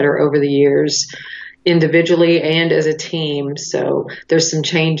much better over the years, individually and as a team. So there's some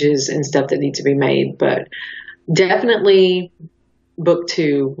changes and stuff that need to be made, but definitely book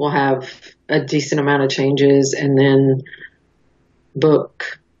 2 will have a decent amount of changes, and then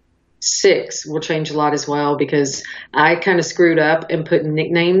book 6 will change a lot as well, because I kind of screwed up and put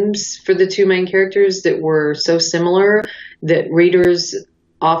nicknames for the 2 main characters that were so similar that readers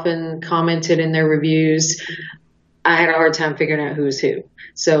often commented in their reviews. I had a hard time figuring out who's who.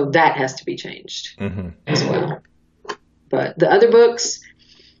 So that has to be changed as well. But the other books,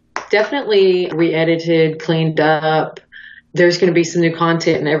 definitely re-edited, cleaned up. There's going to be some new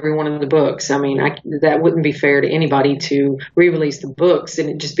content in every one of the books. I mean, that wouldn't be fair to anybody to re-release the books and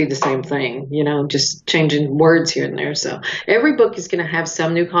it just be the same thing, just changing words here and there. So every book is going to have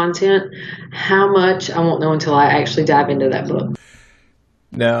some new content. How much, I won't know until I actually dive into that book.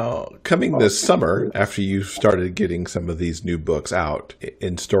 Now, coming this summer, after you started getting some of these new books out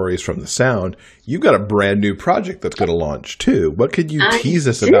in Stories from the Sound, you've got a brand new project that's going to launch too. What could you tease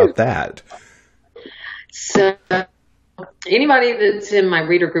us about that? So anybody that's in my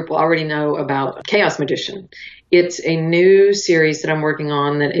reader group will already know about Chaos Magician. It's a new series that I'm working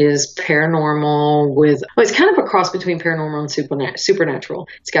on that is paranormal it's kind of a cross between paranormal and supernatural.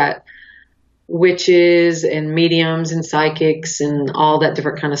 It's got witches and mediums and psychics and all that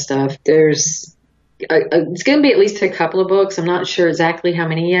different kind of stuff. It's going to be at least a couple of books. I'm not sure exactly how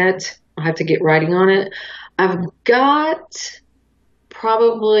many yet. I'll have to get writing on it. I've got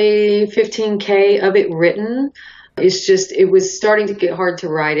probably 15K of it written. It's just, it was starting to get hard to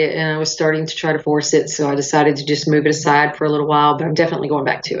write it, and I was starting to try to force it, so I decided to just move it aside for a little while, but I'm definitely going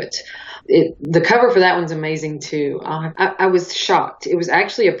back to it. The cover for that one's amazing too. I was shocked. It was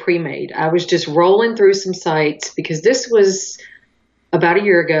actually a pre-made. I was just rolling through some sites, because this was about a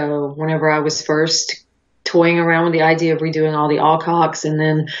year ago whenever I was first toying around with the idea of redoing all the Alcocks. And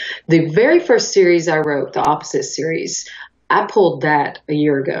then the very first series I wrote, the Opposite series, I pulled that a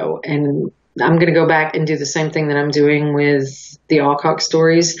year ago, and I'm going to go back and do the same thing that I'm doing with the Alcock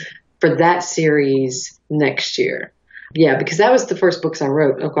stories for that series next year. Yeah, because that was the first books I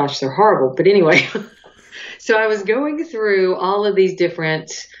wrote. Oh gosh, they're horrible. But anyway, so I was going through all of these different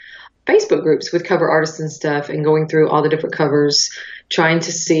Facebook groups with cover artists and stuff, and going through all the different covers, trying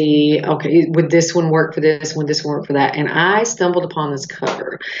to see, okay, would this one work for this? Would this one work for that? And I stumbled upon this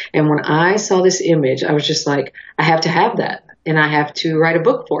cover. And when I saw this image, I was just like, I have to have that. And I have to write a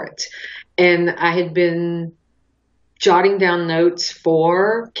book for it. And I had been jotting down notes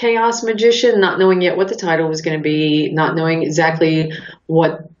for Chaos Magician, not knowing yet what the title was going to be, not knowing exactly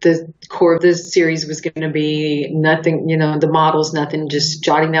what the core of the series was going to be, nothing, the models, nothing, just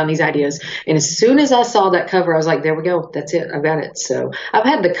jotting down these ideas. And as soon as I saw that cover, I was like, there we go. That's it. I've got it. So I've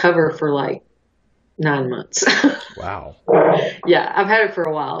had the cover for like 9 months. Wow. Yeah, I've had it for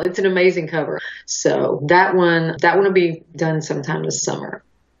a while. It's an amazing cover. So that one will be done sometime this summer.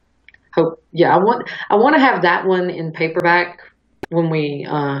 Hope. Yeah, I want to have that one in paperback when we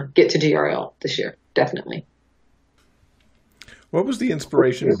get to GRL this year. Definitely. What was the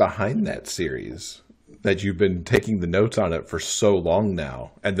inspiration behind that series that you've been taking the notes on it for so long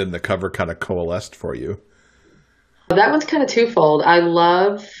now, and then the cover kind of coalesced for you? That one's kind of twofold. I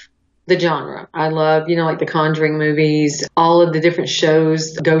love the genre. I love, like the Conjuring movies, all of the different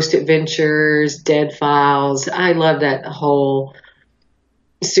shows, Ghost Adventures, Dead Files. I love that whole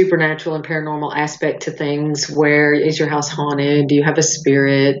supernatural and paranormal aspect to things. Where is your house haunted? Do you have a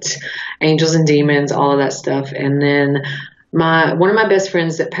spirit? Angels and demons, all of that stuff. And then one of my best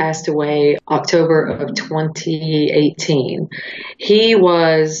friends that passed away October of 2018, he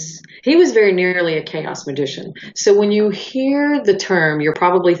was very nearly a chaos magician. So when you hear the term, you're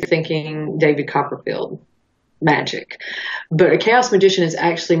probably thinking David Copperfield magic. But a chaos magician is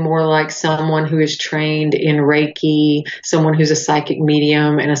actually more like someone who is trained in Reiki, someone who's a psychic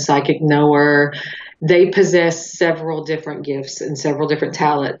medium and a psychic knower. They possess several different gifts and several different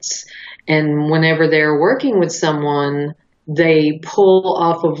talents. And whenever they're working with someone, they pull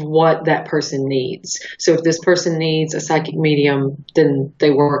off of what that person needs. So if this person needs a psychic medium, then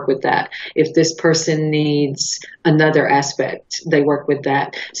they work with that. If this person needs another aspect, they work with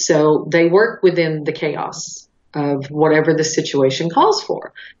that. So they work within the chaos of whatever the situation calls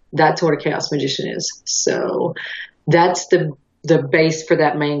for. That's what a chaos magician is. So that's the base for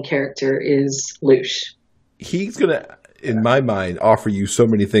that main character is Lush. He's going to, in my mind, offer you so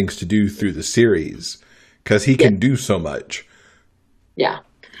many things to do through the series because he can do so much. Yeah.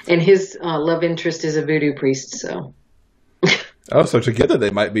 And his love interest is a voodoo priest, so. Oh, so together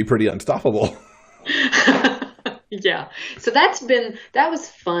they might be pretty unstoppable. Yeah. So that was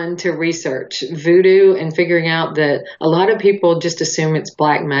fun to research voodoo and figuring out that a lot of people just assume it's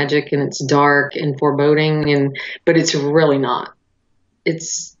black magic and it's dark and foreboding, but it's really not.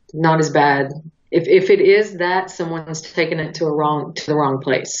 It's not as bad. If it is that, someone's taken it to the wrong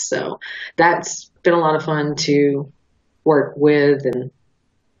place. So that's been a lot of fun to work with and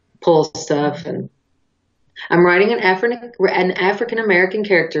pull stuff. And I'm writing an African American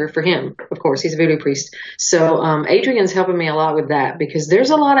character for him. Of course, he's a voodoo priest. So Adrian's helping me a lot with that because there's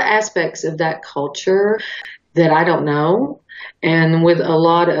a lot of aspects of that culture that I don't know, and with a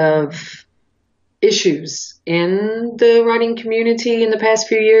lot of issues in the writing community in the past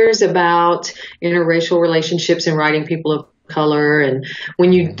few years about interracial relationships and writing people of color. And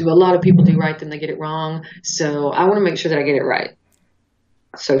when a lot of people do right, then they get it wrong. So I want to make sure that I get it right.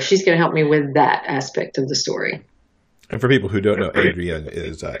 So she's going to help me with that aspect of the story. And for people who don't know, Adrian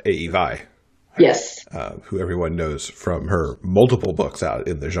is A.E. Vi. Yes. Who everyone knows from her multiple books out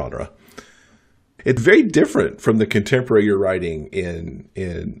in the genre. It's very different from the contemporary you're writing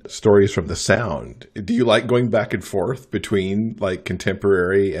in Stories from the Sound. Do you like going back and forth between like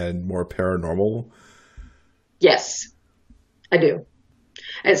contemporary and more paranormal? Yes, I do.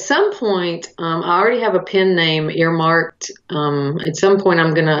 At some point, I already have a pen name earmarked. At some point,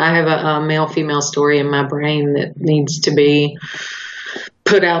 I have a male-female story in my brain that needs to be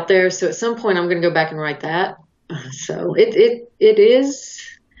put out there. So at some point, I'm going to go back and write that. So it is,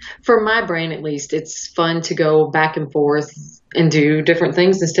 for my brain at least, it's fun to go back and forth and do different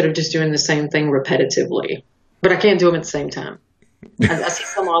things instead of just doing the same thing repetitively. But I can't do them at the same time. I see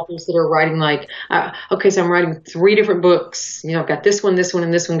some authors that are writing so I'm writing 3 different books. I've got this one,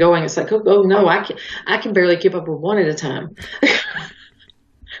 and this one going. It's like, oh no, I can barely keep up with one at a time.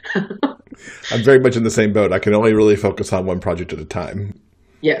 I'm very much in the same boat. I can only really focus on one project at a time.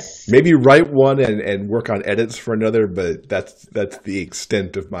 Yes. Maybe write one and work on edits for another, but that's the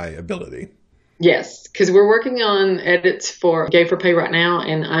extent of my ability. Yes, because we're working on edits for Gay for Pay right now,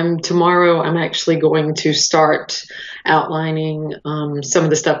 and tomorrow I'm actually going to start outlining some of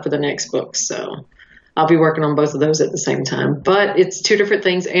the stuff for the next book. So I'll be working on both of those at the same time. But it's 2 different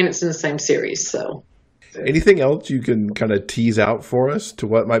things, and it's in the same series. So, anything else you can kind of tease out for us to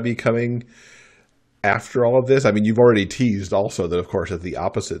what might be coming after all of this? I mean, you've already teased also that, of course, that the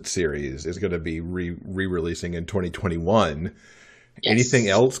Opposite series is going to be re-releasing in 2021. Yes. Anything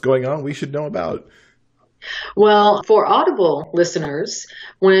else going on we should know about? Well, for Audible listeners,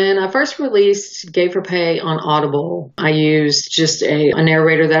 when I first released Gay for Pay on Audible, I used just a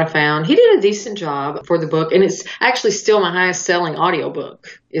narrator that I found. He did a decent job for the book, and it's actually still my highest selling audiobook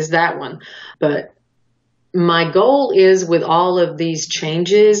is that one. But my goal is with all of these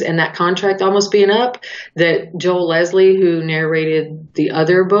changes and that contract almost being up, that Joel Leslie, who narrated the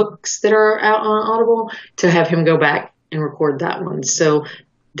other books that are out on Audible, to have him go back and record that one. So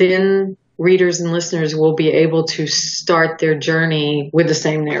then readers and listeners will be able to start their journey with the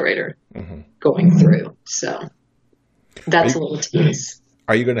same narrator going through. So that's a little tease.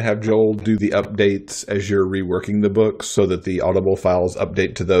 Are you going to have Joel do the updates as you're reworking the books so that the Audible files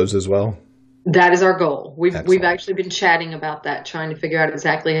update to those as well? That is our goal. We've Excellent. actually been chatting about that, trying to figure out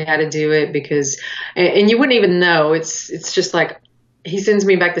exactly how to do it, because, and you wouldn't even know. It's just like, he sends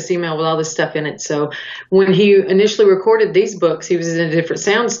me back this email with all this stuff in it. So when he initially recorded these books, he was in a different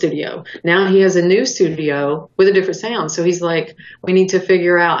sound studio. Now he has a new studio with a different sound. So he's like, we need to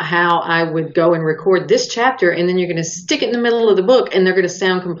figure out how I would go and record this chapter, and then you're going to stick it in the middle of the book, and they're going to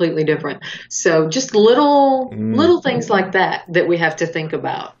sound completely different. So just little things like that we have to think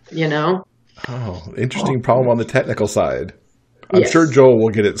about, you know? Oh, interesting problem on the technical side. I'm Yes. sure Joel will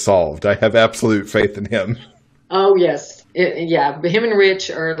get it solved. I have absolute faith in him. Oh, yes. Him and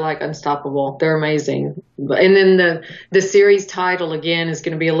Rich are like unstoppable. They're amazing. And then the series title, again, is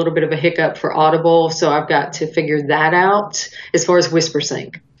going to be a little bit of a hiccup for Audible. So I've got to figure that out as far as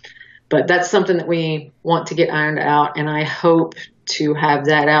Whispersync. But that's something that we want to get ironed out. And I hope to have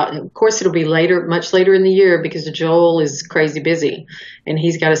that out. And of course, it'll be later, much later in the year, because Joel is crazy busy and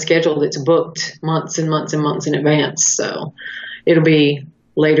he's got a schedule that's booked months and months and months in advance. So it'll be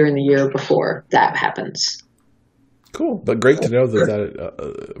later in the year before that happens. Cool. But great to know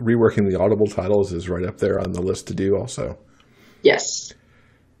that reworking the Audible titles is right up there on the list to do also. Yes.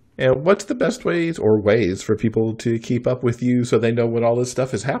 And what's the best ways for people to keep up with you so they know when all this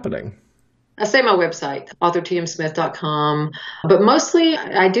stuff is happening? I say my website, authortmsmith.com, but mostly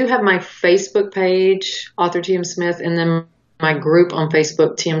I do have my Facebook page, Author TM Smith, and then my group on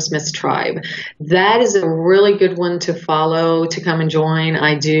Facebook, TM Smith's Tribe. That is a really good one to follow, to come and join.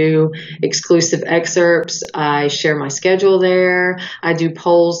 I do exclusive excerpts. I share my schedule there. I do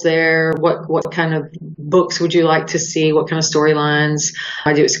polls there. What kind of books would you like to see? What kind of storylines?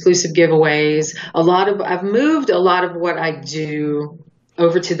 I do exclusive giveaways. I've moved a lot of what I do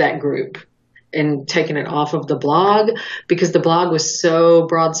over to that group and taken it off of the blog, because the blog was so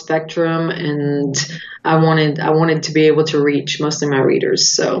broad spectrum, and I wanted to be able to reach most of my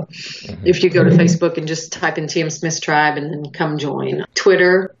readers. So if you go to Facebook and just type in TM Smith's Tribe and then come join.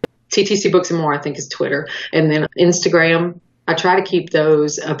 Twitter, TTC Books and More, I think is Twitter. And then Instagram, I try to keep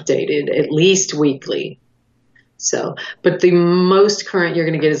those updated at least weekly. So, but the most current you're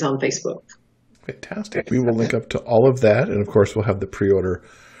going to get is on Facebook. Fantastic. We will link up to all of that. And of course, we'll have the pre-order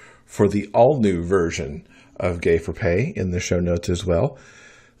for the all-new version of Gay for Pay in the show notes as well.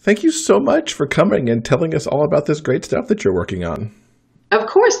 Thank you so much for coming and telling us all about this great stuff that you're working on. Of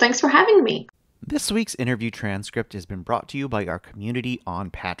course. Thanks for having me. This week's interview transcript has been brought to you by our community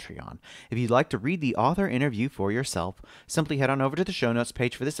on Patreon. If you'd like to read the author interview for yourself, simply head on over to the show notes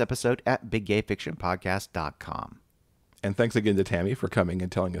page for this episode at biggayfictionpodcast.com. And thanks again to Tammy for coming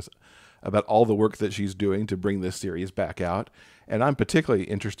and telling us about all the work that she's doing to bring this series back out. And I'm particularly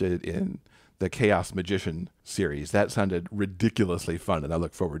interested in the Chaos Magician series. That sounded ridiculously fun, and I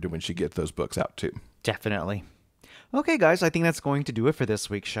look forward to when she gets those books out too. Definitely. Okay, guys, I think that's going to do it for this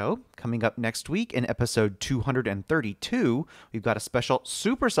week's show. Coming up next week in episode 232, we've got a special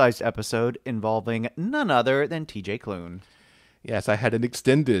supersized episode involving none other than TJ Klune. Yes, I had an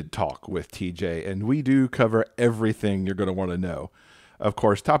extended talk with TJ, and we do cover everything you're going to want to know. Of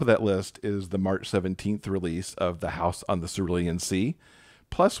course, top of that list is the March 17th release of The House on the Cerulean Sea.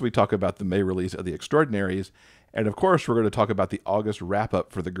 Plus, we talk about the May release of The Extraordinaries. And of course, we're going to talk about the August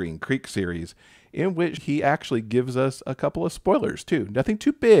wrap-up for the Green Creek series, in which he actually gives us a couple of spoilers, too. Nothing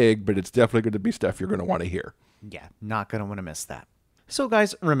too big, but it's definitely going to be stuff you're going to want to hear. Yeah, not going to want to miss that. So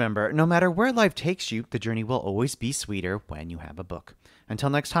guys, remember, no matter where life takes you, the journey will always be sweeter when you have a book. Until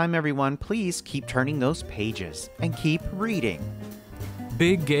next time, everyone, please keep turning those pages and keep reading.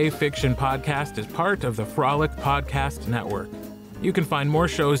 Big Gay Fiction Podcast is part of the Frolic Podcast Network. You can find more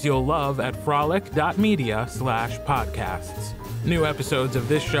shows you'll love at frolic.media/podcasts. New episodes of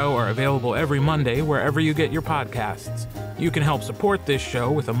this show are available every Monday wherever you get your podcasts. You can help support this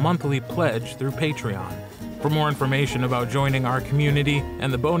show with a monthly pledge through Patreon. For more information about joining our community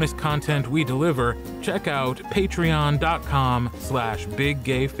and the bonus content we deliver, check out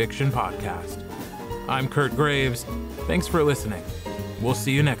patreon.com/biggayfictionpodcast. I'm Kurt Graves. Thanks for listening. We'll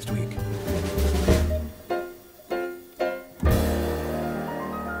see you next week.